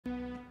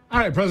All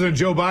right, President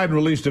Joe Biden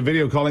released a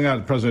video calling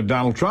out President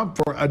Donald Trump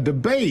for a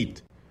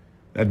debate.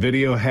 That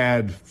video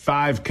had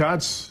 5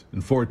 cuts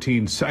in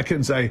 14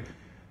 seconds. I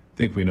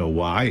think we know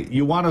why.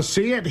 You want to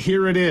see it?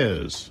 Here it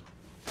is.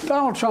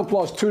 Donald Trump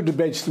lost 2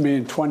 debates to me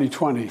in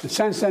 2020. And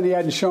since then, he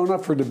hadn't shown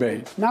up for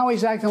debate. Now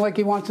he's acting like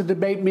he wants to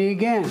debate me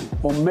again.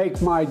 Well,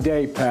 make my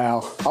day,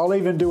 pal. I'll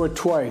even do it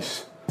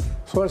twice.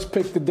 So let's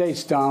pick the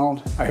dates,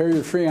 Donald. I hear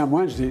you're free on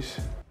Wednesdays.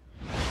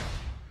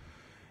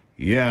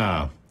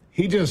 Yeah.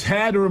 He just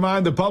had to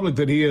remind the public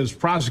that he is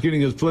prosecuting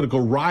his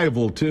political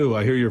rival, too.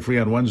 I hear you're free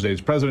on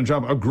Wednesdays. President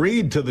Trump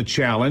agreed to the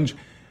challenge,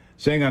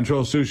 saying on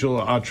Truth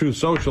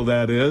Social,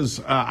 that is,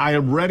 I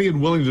am ready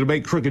and willing to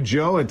debate Crooked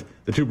Joe at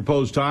the 2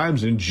 proposed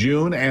times in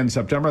June and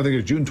September. I think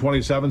it's June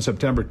 27,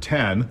 September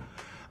 10.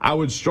 I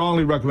would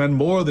strongly recommend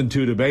more than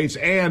 2 debates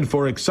and,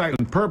 for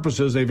excitement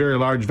purposes, a very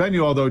large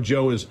venue, although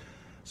Joe is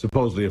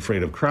supposedly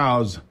afraid of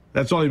crowds.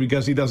 That's only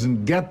because he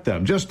doesn't get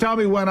them. Just tell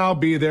me when I'll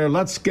be there.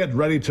 Let's get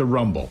ready to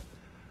rumble.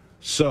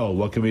 So,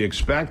 what can we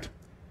expect?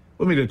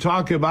 With me to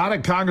talk about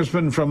it,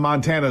 Congressman from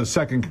Montana's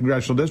 2nd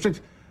Congressional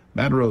District,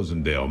 Matt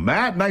Rosendale.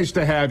 Matt, nice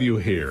to have you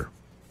here.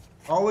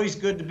 Always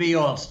good to be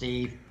on,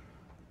 Steve.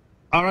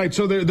 All right,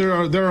 so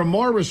there are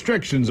more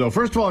restrictions, though.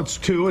 First of all, it's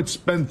 2. It's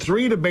been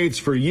 3 debates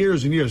for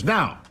years and years.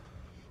 Now,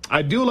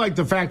 I do like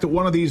the fact that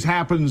one of these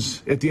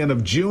happens at the end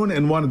of June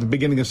and one at the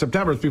beginning of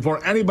September. It's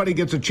before anybody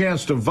gets a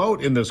chance to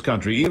vote in this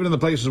country, even in the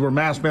places where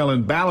mass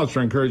mail-in ballots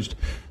are encouraged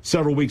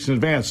several weeks in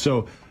advance.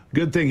 So,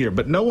 good thing here.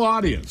 But no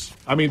audience.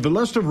 I mean, the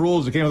list of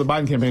rules that came with the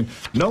Biden campaign,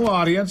 no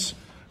audience,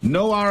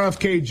 no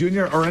RFK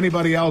Jr. or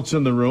anybody else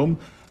in the room.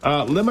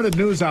 Limited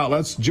news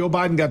outlets. Joe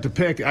Biden got to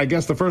pick. I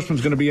guess the first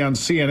one's going to be on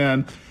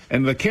CNN.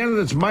 And the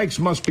candidates' mics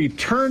must be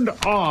turned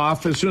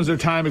off as soon as their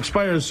time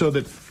expires so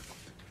that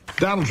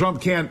Donald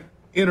Trump can't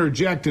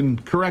interject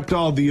and correct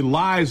all the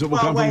lies that will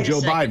come from Joe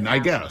Biden, I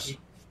guess.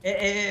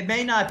 It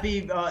may not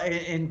be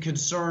in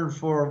concern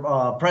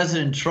for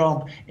President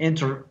Trump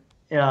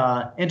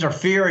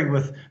interfering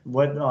with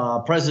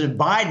what President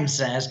Biden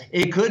says.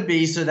 It could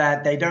be so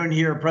that they don't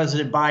hear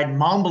President Biden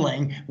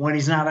mumbling when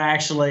he's not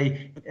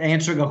actually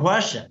answering a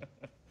question.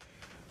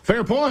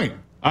 Fair point.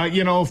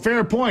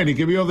 Fair point. He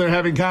could be over there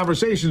having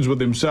conversations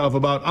with himself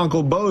about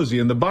Uncle Bosie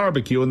and the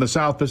barbecue in the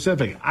South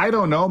Pacific. I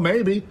don't know.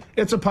 Maybe.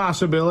 It's a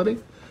possibility.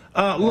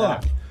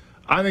 Look,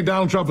 I think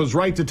Donald Trump was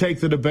right to take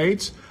the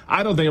debates.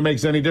 I don't think it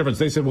makes any difference.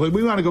 They said, well,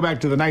 we want to go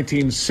back to the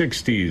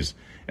 1960s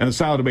and the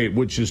style debate,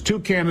 which is 2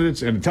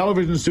 candidates and a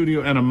television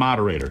studio and a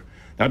moderator.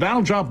 Now,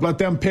 Donald Trump let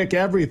them pick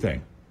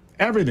everything.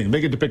 Everything. They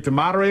get to pick the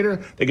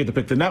moderator. They get to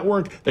pick the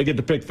network. They get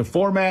to pick the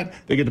format.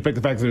 They get to pick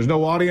the fact that there's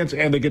no audience,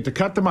 and they get to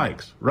cut the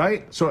mics,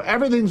 right? So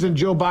everything's in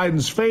Joe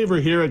Biden's favor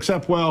here,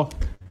 except, well,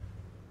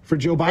 for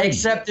Joe Biden.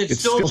 Except it's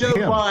still Joe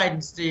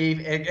Biden,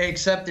 Steve.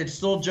 Except it's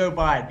still Joe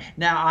Biden.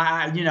 Now,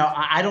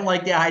 I don't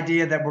like the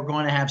idea that we're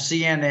going to have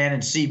CNN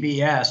and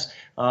CBS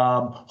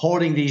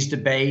holding these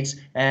debates,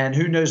 and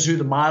who knows who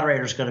the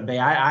moderator is going to be.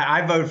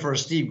 I vote for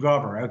Steve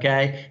Gruber,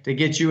 okay, to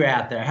get you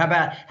out there. How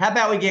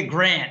about we get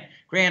Grant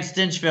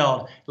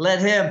Stinchfield?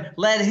 Let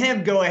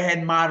him go ahead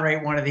and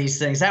moderate one of these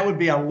things. That would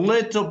be a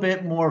little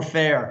bit more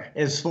fair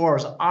as far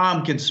as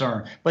I'm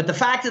concerned. But the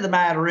fact of the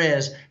matter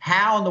is,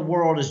 how in the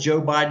world is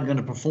Joe Biden going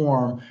to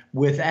perform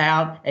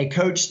without a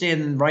coach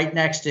standing right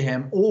next to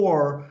him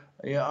or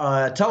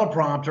a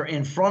teleprompter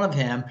in front of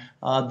him?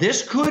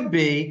 This could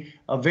be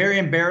a very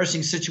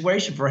embarrassing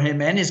situation for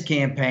him and his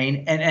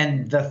campaign.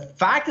 And the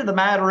fact of the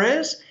matter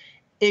is,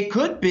 it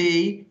could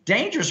be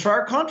dangerous for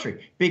our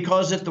country,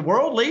 because if the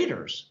world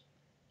leaders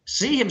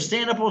see him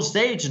stand up on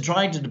stage and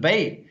trying to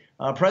debate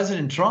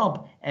President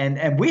Trump,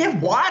 and we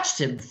have watched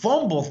him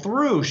fumble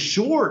through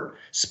short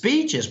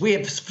speeches. We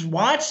have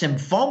watched him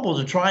fumble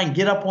to try and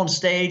get up on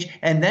stage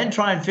and then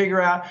try and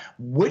figure out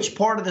which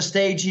part of the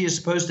stage he is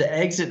supposed to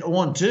exit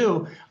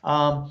onto.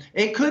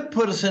 It could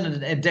put us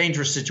in a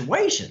dangerous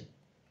situation.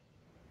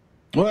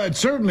 Well, it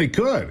certainly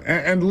could.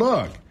 And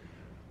look,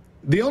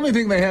 the only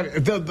thing they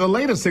have, the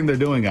latest thing they're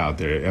doing out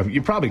there,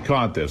 you probably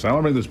caught this. I want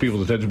to bring this to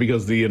people's attention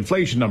because the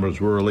inflation numbers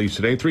were released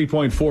today,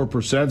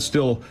 3.4%,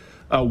 still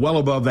well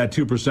above that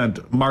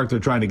 2% mark they're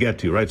trying to get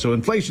to, right? So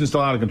inflation is still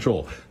out of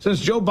control.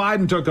 Since Joe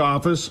Biden took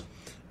office,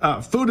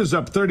 food is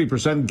up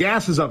 30%,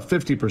 gas is up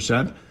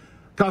 50%,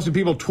 costing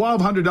people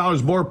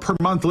 $1,200 more per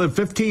month to live,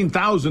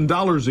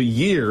 $15,000 a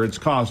year it's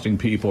costing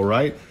people,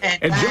 right?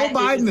 And Joe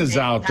Biden is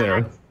out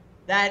there.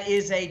 That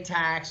is a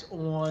tax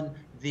on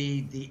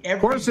the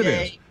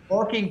everyday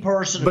working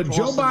person. But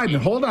Joe Biden,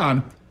 hold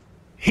on.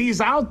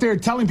 He's out there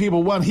telling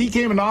people when he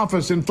came in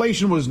office,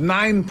 inflation was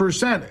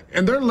 9%,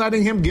 and they're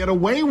letting him get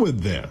away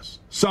with this.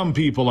 Some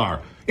people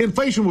are.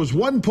 Inflation was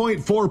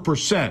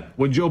 1.4%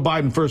 when Joe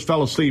Biden first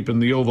fell asleep in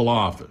the Oval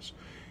Office.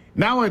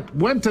 Now it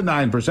went to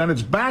 9%.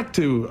 It's back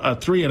to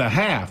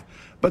 3.5%.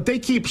 But they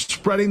keep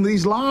spreading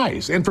these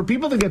lies. And for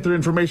people to get their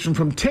information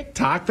from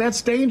TikTok,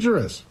 that's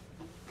dangerous.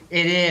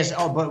 It is.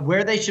 Oh, but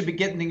where they should be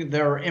getting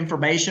their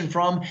information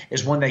from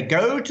is when they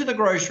go to the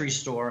grocery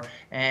store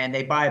and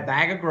they buy a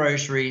bag of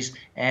groceries,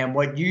 and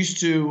what used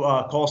to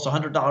cost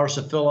 $100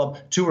 to fill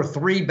up 2 or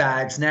 3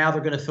 bags, now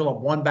they're going to fill up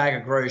 1 bag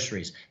of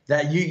groceries.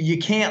 That you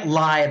can't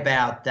lie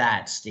about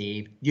that,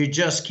 Steve. You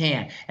just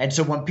can't. And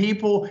so when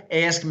people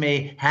ask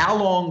me, how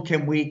long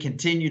can we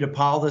continue to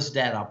pile this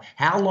debt up?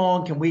 How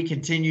long can we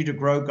continue to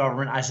grow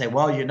government? I say,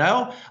 well,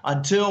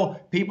 until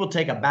people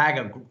take a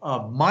bag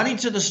of money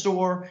to the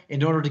store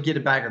in order to get a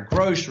bag of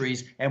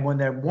groceries, and when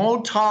they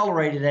won't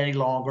tolerate it any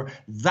longer,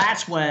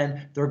 that's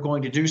when they're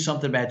going to do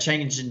something about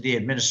changing the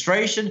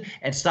administration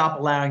and stop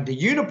allowing the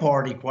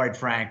uniparty, quite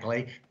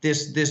frankly,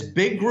 this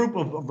big group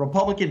of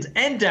Republicans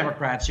and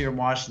Democrats here in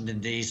Washington,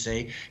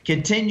 D.C.,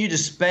 continue to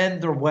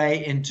spend their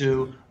way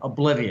into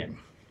oblivion.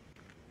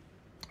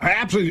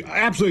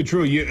 Absolutely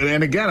true.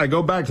 And again, I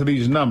go back to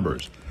these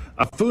numbers.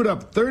 Food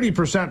up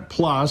 30%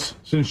 plus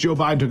since Joe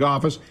Biden took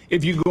office.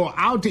 If you go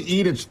out to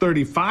eat, it's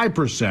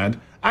 35%.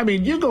 I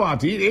mean, you go out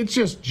to eat, it's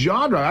just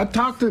genre. I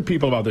talk to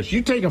people about this.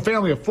 You take a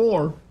family of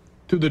 4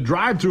 to the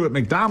drive-thru at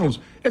McDonald's,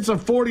 it's a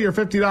 $40 or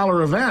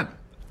 $50 event.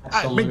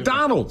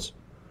 McDonald's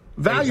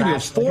valued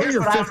as 40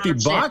 or 50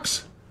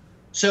 bucks.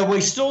 So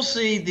we still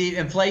see the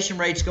inflation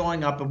rates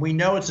going up, and we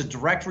know it's a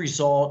direct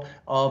result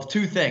of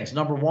 2 things.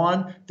 Number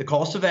one, the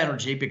cost of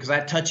energy, because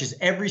that touches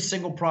every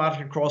single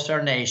product across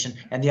our nation.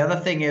 And the other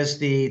thing is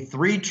the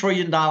 $3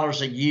 trillion a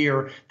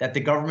year that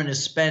the government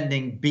is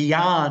spending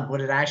beyond what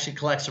it actually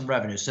collects in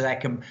revenue. So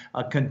that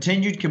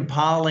continued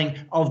compiling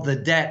of the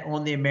debt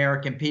on the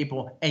American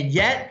people. And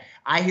yet,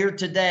 I hear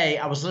today,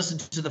 I was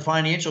listening to the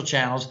financial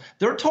channels,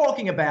 they're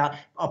talking about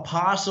a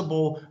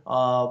possible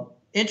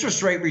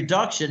interest rate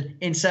reduction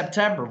in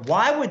September.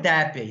 Why would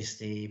that be,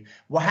 Steve?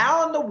 Well,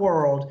 how in the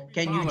world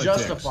can you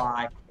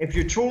justify, if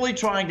you're truly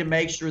trying to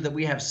make sure that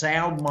we have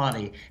sound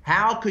money,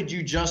 how could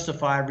you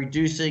justify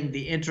reducing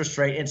the interest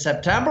rate in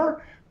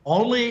September,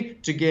 only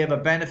to give a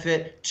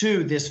benefit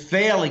to this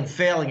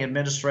failing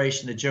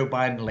administration that Joe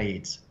Biden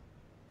leads?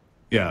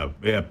 Yeah,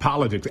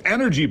 politics.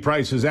 Energy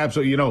prices,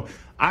 absolutely.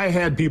 I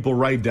had people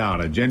write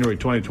down on January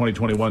 20,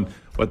 2021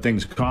 what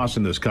things cost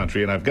in this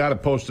country, and I've got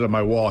it posted on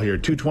my wall here.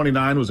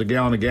 $2.29 was a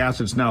gallon of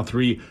gas. It's now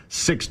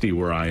 $3.60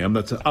 where I am.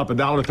 That's up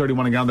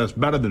 $1.31 a gallon. That's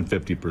better than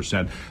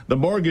 50%. The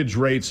mortgage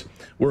rates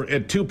were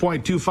at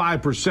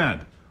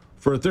 2.25%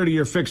 for a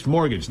 30-year fixed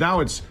mortgage. Now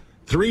it's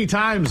 3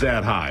 times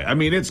that high. I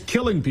mean, it's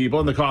killing people,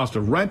 and the cost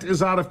of rent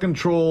is out of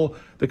control.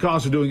 The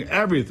cost of doing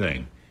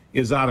everything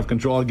is out of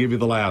control. I'll give you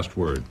the last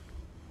word.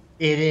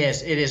 It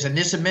is. And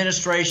this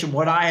administration,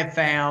 what I have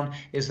found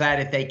is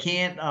that if they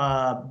can't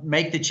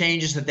make the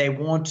changes that they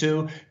want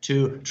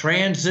to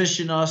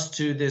transition us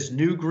to this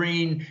new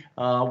green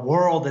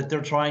world that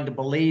they're trying to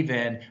believe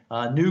in,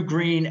 new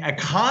green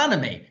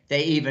economy,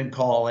 they even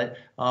call it,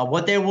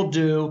 what they will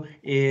do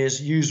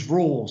is use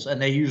rules.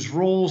 And they use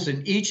rules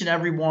in each and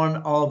every one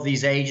of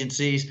these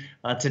agencies.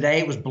 Today,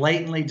 it was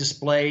blatantly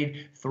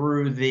displayed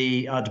through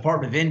the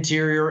Department of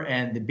Interior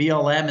and the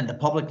BLM and the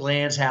public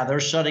lands, how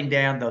they're shutting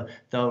down the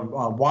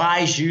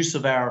wise use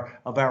of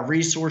our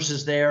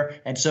resources there.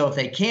 And so if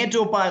they can't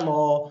do it by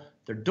law,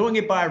 they're doing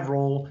it by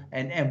rule,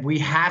 and we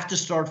have to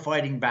start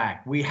fighting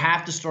back. We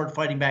have to start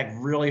fighting back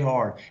really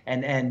hard.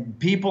 And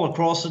people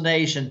across the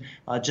nation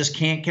just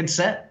can't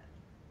consent.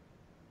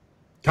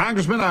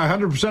 Congressman, I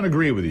 100%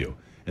 agree with you.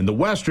 And the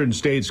western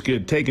states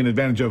get taken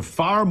advantage of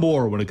far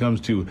more when it comes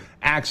to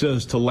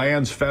access to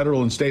lands,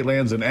 federal and state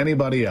lands, than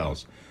anybody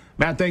else.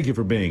 Matt, thank you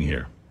for being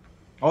here.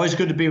 Always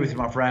good to be with you,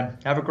 my friend.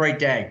 Have a great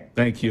day.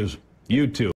 Thank you. You too.